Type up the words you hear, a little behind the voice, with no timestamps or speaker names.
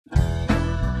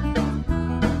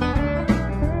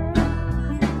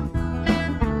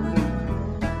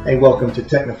Hey, welcome to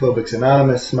Technophobics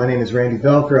Anonymous. My name is Randy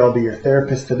Velker. I'll be your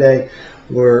therapist today.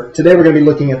 Today we're going to be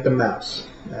looking at the mouse.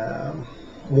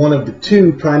 One of the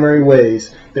two primary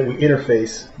ways that we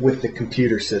interface with the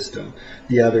computer system.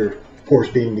 The other, of course,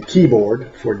 being the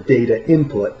keyboard for data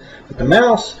input. But the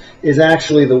mouse is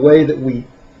actually the way that we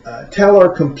tell our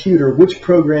computer which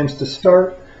programs to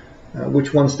start,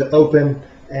 which ones to open,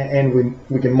 and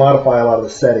we can modify a lot of the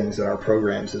settings in our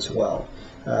programs as well.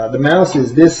 The mouse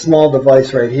is this small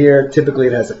device right here. Typically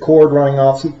it has a cord running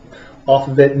off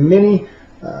of it. Many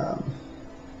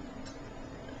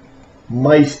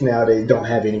mice nowadays don't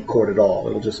have any cord at all.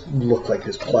 It'll just look like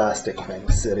this plastic thing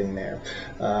sitting there.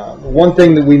 One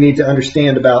thing that we need to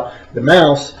understand about the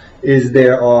mouse is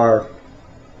there are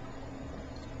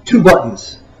two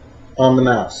buttons on the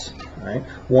mouse. Right?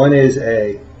 One is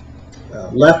a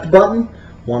left button,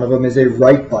 one of them is a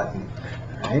right button.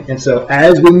 Right? And so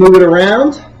as we move it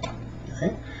around,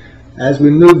 right, as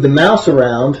we move the mouse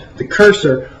around, the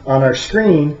cursor on our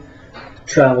screen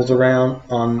travels around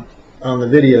on the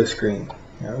video screen.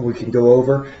 We can go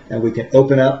over and we can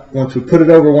open up. Once we put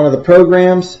it over one of the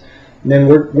programs, then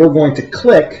we're going to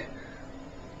click,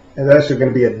 and that's actually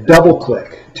going to be a double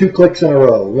click. 2 clicks in a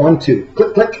row. 1, 2.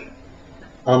 Click, click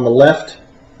on the left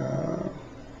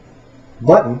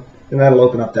button, and that'll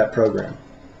open up that program.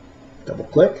 Double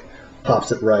click.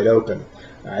 Pops it right open.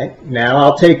 All right. Now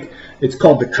I'll take, it's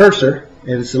called the cursor,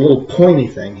 and it's a little pointy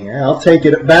thing here. I'll take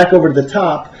it back over to the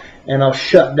top, and I'll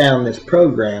shut down this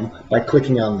program by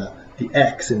clicking on the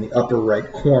X in the upper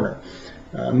right corner.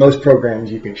 Most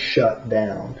programs you can shut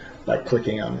down by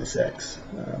clicking on this X,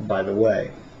 by the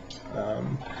way.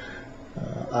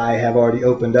 I have already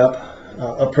opened up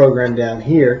a program down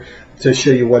here to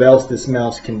show you what else this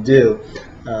mouse can do.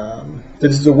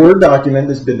 This is a Word document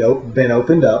that's been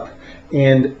opened up.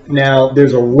 And now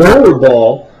there's a roller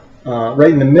ball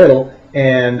right in the middle,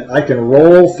 and I can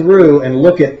roll through and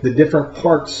look at the different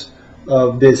parts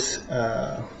of this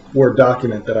Word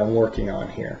document that I'm working on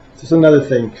here. So it's another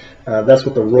thing, that's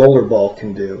what the roller ball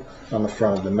can do on the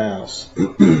front of the mouse.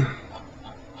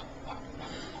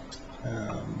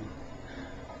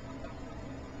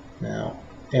 Now,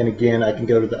 and again, I can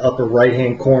go to the upper right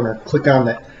hand corner, click on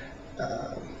that.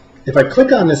 If I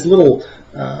click on this little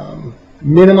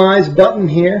minimize button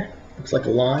here, looks like a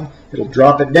line, it'll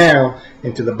drop it down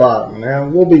into the bottom. Now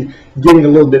we'll be getting a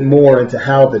little bit more into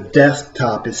how the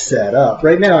desktop is set up.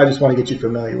 Right now I just want to get you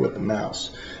familiar with the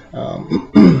mouse.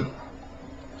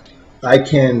 I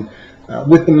can,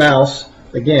 with the mouse,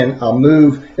 again, I'll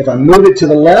move, if I move it to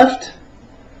the left,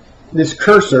 this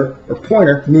cursor or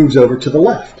pointer moves over to the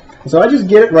left. So I just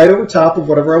get it right over top of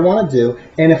whatever I want to do,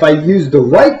 and if I use the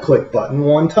right click button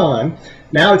one time,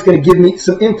 now it's going to give me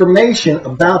some information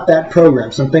about that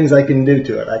program, some things I can do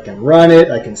to it. I can run it,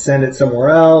 I can send it somewhere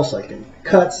else, I can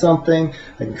cut something,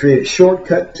 I can create a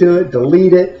shortcut to it,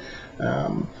 delete it.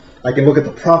 I can look at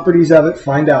the properties of it,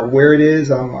 find out where it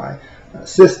is on my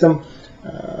system.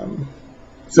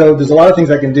 So there's a lot of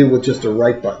things I can do with just a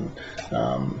right button.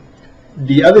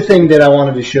 The other thing that I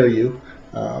wanted to show you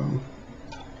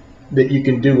that you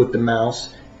can do with the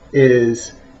mouse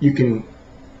is you can,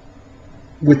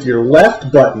 with your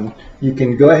left button, you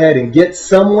can go ahead and get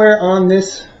somewhere on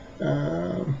this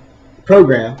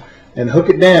program and hook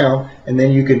it down, and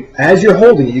then you can, as you're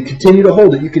holding it, you continue to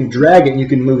hold it, you can drag it and you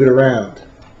can move it around.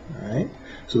 All right?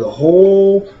 So the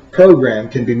whole program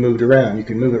can be moved around. You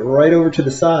can move it right over to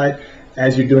the side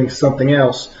as you're doing something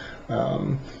else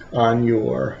on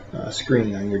your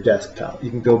screen, on your desktop. You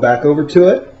can go back over to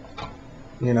it,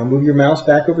 move your mouse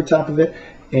back over top of it,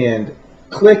 and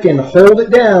click and hold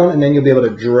it down, and then you'll be able to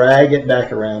drag it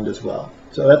back around as well.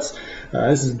 So that's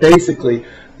this is basically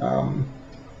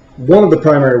one of the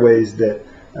primary ways that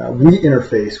we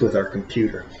interface with our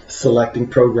computer. Selecting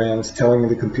programs, telling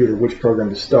the computer which program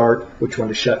to start, which one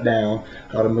to shut down,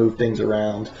 how to move things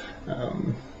around,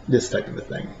 this type of a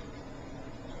thing.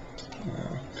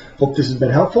 Hope this has been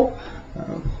helpful.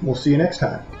 We'll see you next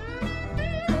time.